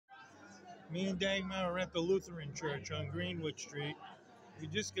Me and Dagmar are at the Lutheran Church on Greenwood Street. We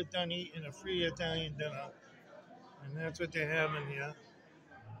just got done eating a free Italian dinner, and that's what they're having here.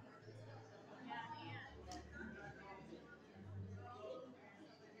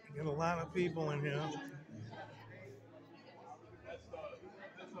 Got a lot of people in here.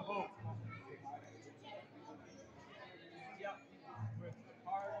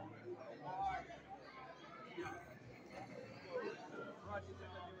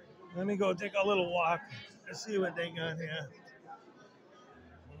 Let me go take a little walk and see what they got here.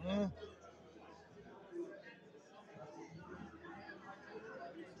 Mhm.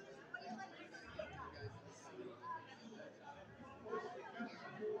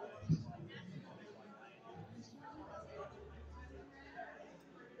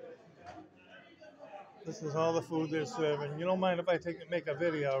 This is all the food they're serving. You don't mind if I make a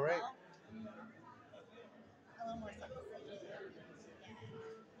video, right? A little more sauce.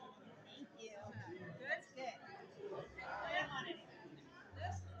 Thank you. That's good. I don't want any.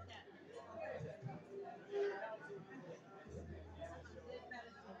 This?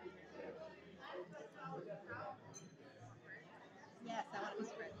 Yes, I want to be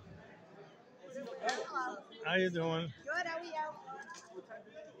spread. Hello. How you doing? Good, how are you?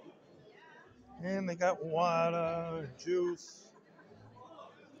 And they got water, juice,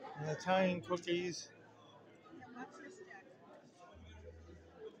 and Italian cookies. And what's your stick?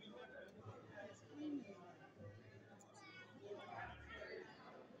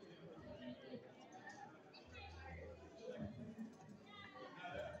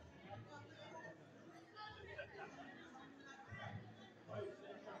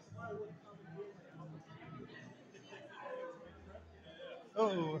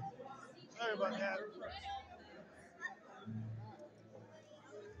 Oh, sorry about that.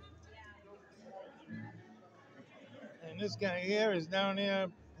 And this guy here is down there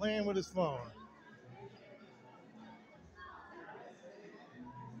playing with his phone.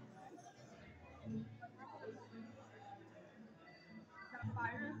 That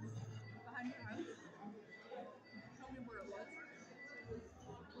fire behind your house? Tell me where it was.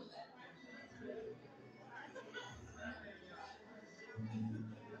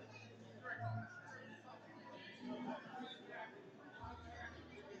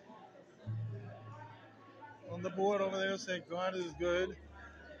 On the board over there say God is good.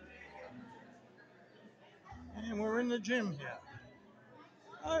 And we're in the gym here.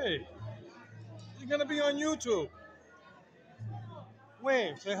 Hey, you're going to be on YouTube.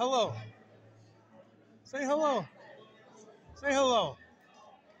 Wave, say hello. Say hello. Say hello.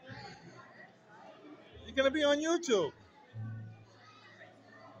 You're going to be on YouTube.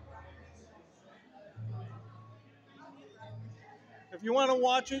 If you want to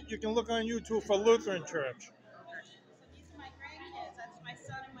watch it, you can look on YouTube for Lutheran Church. So these are my grandkids. That's my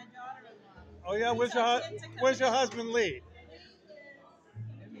son and my daughter-in-law. Oh, yeah? Where's your husband, Lee?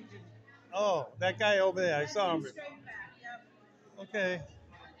 Oh, that guy over there. I saw him. Straight back, yep. Okay.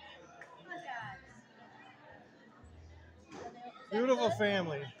 Come on, guys. Beautiful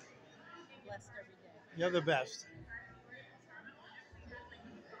family. Blessed every day. You're the best.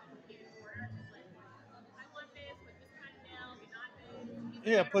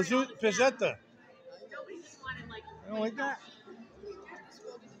 Yeah, pizzetta. Nobody just wanted like. You don't like that?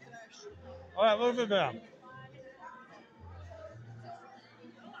 All right, look at that.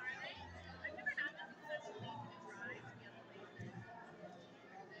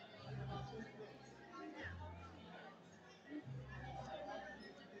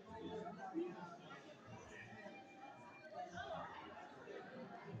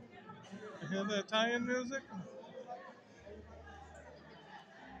 You hear the Italian music?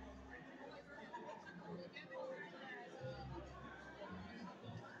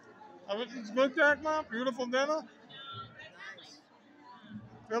 Everything's good, Dagmar? Beautiful dinner?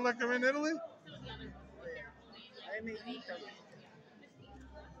 Feel like I'm in Italy? I made Pinto.